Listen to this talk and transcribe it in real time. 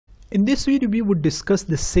In this video, we would discuss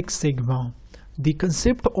the Six Sigma, the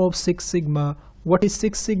concept of Six Sigma, what is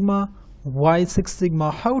Six Sigma, why Six Sigma,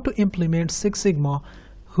 how to implement Six Sigma,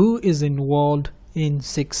 who is involved in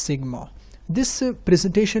Six Sigma. This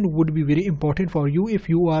presentation would be very important for you if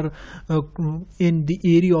you are in the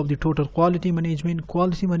area of the total quality management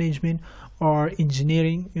or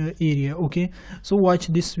engineering area. Okay, so watch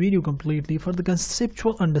this video completely for the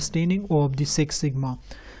conceptual understanding of the Six Sigma.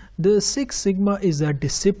 The Six Sigma is a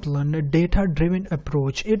discipline, a data-driven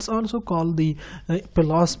approach. It's also called the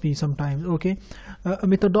philosophy sometimes, okay? A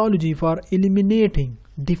methodology for eliminating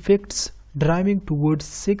defects, driving towards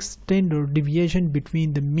six standard deviation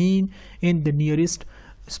between the mean and the nearest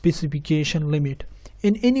specification limit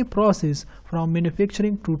in any process from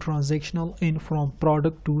manufacturing to transactional and from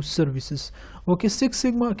product to services. Okay, Six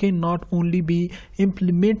Sigma can not only be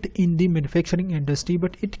implemented in the manufacturing industry,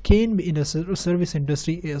 but it can be in a service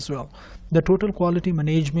industry as well. The total quality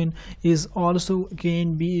management is also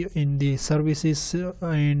can be in the services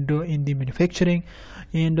and in the manufacturing.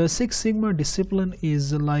 And Six Sigma discipline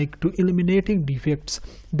is like to eliminating defects.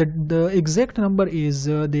 The exact number is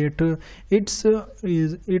that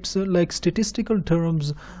it's like statistical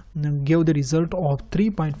terms give the result of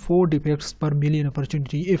 3.4 defects per million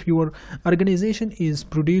opportunity. If your organization is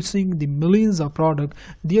producing the millions of product,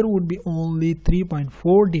 there would be only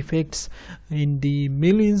 3.4 defects in the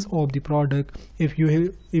millions of the product if you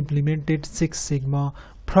have implemented Six Sigma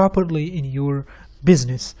properly in your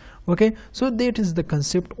business. Okay, so that is the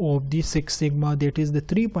concept of the Six Sigma, that is the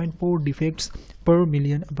 3.4 defects per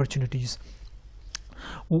million opportunities.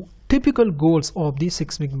 Typical goals of the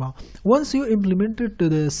Six Sigma. Once you implemented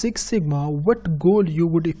the Six Sigma, what goal you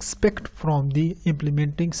would expect from the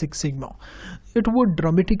implementing Six Sigma? It would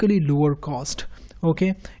dramatically lower cost.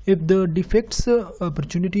 Okay, if the defects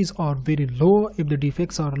opportunities are very low, if the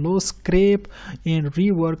defects are low, scrap and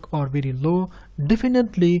rework are very low,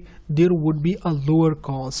 definitely there would be a lower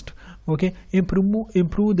cost. Okay,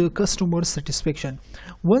 improve the customer satisfaction.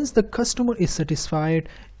 Once the customer is satisfied,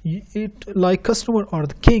 it like customer are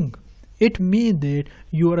the king. It means that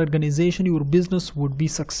your organization, your business would be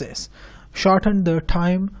success. Shorten the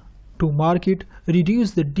time to market,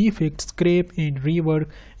 reduce the defects, scrap and rework.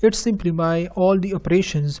 It simplify all the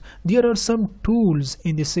operations. There are some tools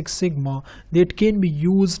in the Six Sigma that can be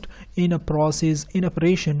used in a process, in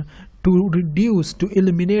operation, to reduce, to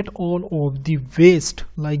eliminate all of the waste.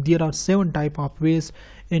 Like there are 7 types of waste: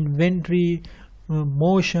 inventory,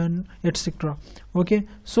 motion, etc. Okay,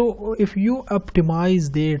 so if you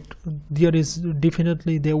optimize that,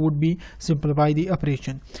 there would be simplify the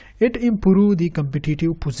operation. It improve the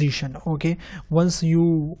competitive position. Okay, once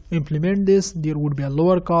you implement this, there would be a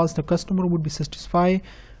lower cost, the customer would be satisfied,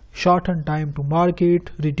 shorten time to market,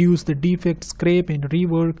 reduce the defect, scrap and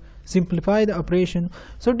rework, simplify the operation.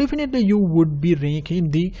 So definitely you would be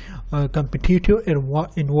ranking the competitive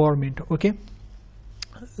environment. Okay,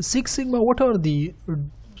 Six Sigma, what are the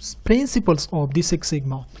principles of the Six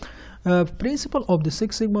Sigma? Principle of the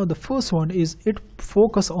Six Sigma, the first one is it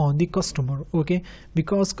focus on the customer. Okay,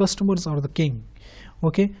 because customers are the king.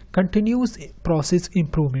 Okay, continuous process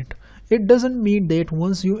improvement. It doesn't mean that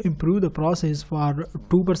once you improve the process for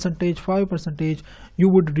 2%, 5%, you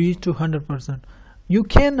would reach to 100%. You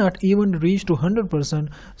cannot even reach to 100%.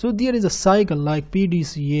 So there is a cycle like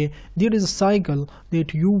PDCA. There is a cycle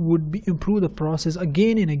that you would be improve the process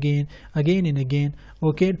again and again.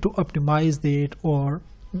 Okay, to optimize that or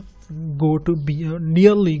go to be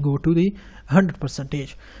nearly go to the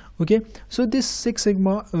 100%. Okay, so this Six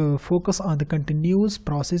Sigma focus on the continuous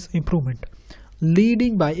process improvement,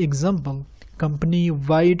 leading by example,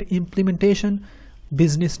 company-wide implementation,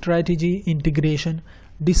 business strategy integration,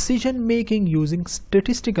 decision making using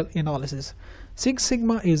statistical analysis. Six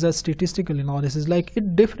Sigma is a statistical analysis, like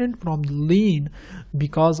it different from lean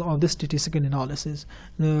because of the statistical analysis.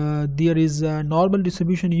 There is a normal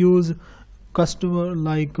distribution use, customer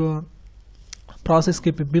like process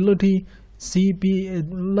capability, CP,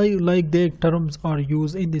 like their terms are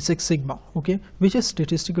used in the Six Sigma. Okay, which is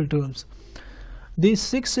statistical terms. These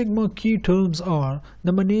Six Sigma key terms are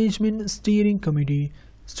the management steering committee,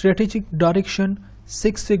 strategic direction,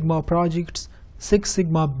 Six Sigma projects, Six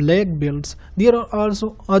Sigma black belts. There are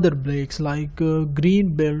also other blacks like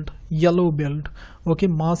green belt, yellow belt, okay,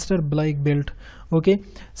 master black belt. Okay,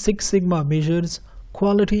 Six Sigma measures,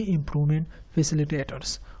 quality improvement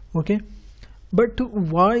facilitators. Okay, but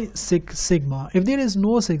why Six Sigma? If there is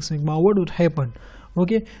no Six Sigma, what would happen?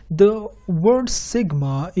 Okay, the word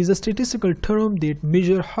sigma is a statistical term that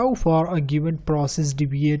measures how far a given process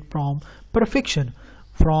deviates from perfection.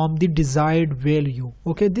 from the desired value.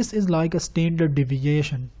 Okay, this is like a standard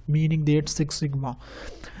deviation, meaning that Six Sigma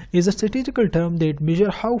is a statistical term that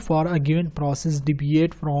measures how far a given process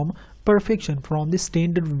deviates from perfection, from the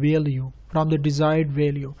standard value, from the desired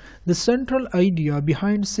value. The central idea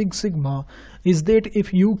behind Six Sigma is that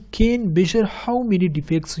if you can measure how many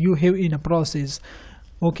defects you have in a process,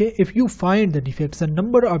 okay, if you find the defects, the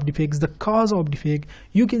number of defects, the cause of defect,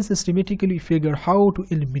 you can systematically figure how to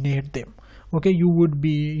eliminate them. Okay, you would be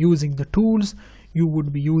using the tools, you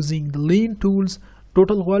would be using the lean tools,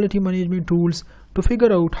 total quality management tools to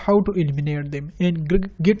figure out how to eliminate them and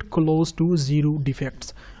get close to zero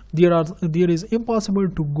defects. There is impossible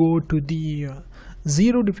to go to the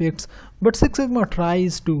zero defects, but Six Sigma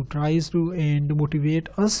tries to and motivate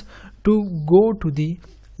us to go to the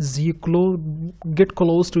get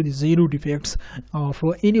close to the zero defects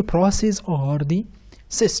for any process or the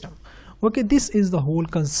system. Okay, this is the whole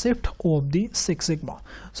concept of the Six Sigma.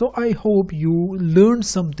 So I hope you learned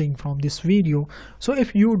something from this video. So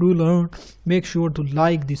if you do learn, make sure to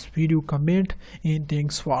like this video, comment, and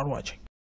thanks for watching.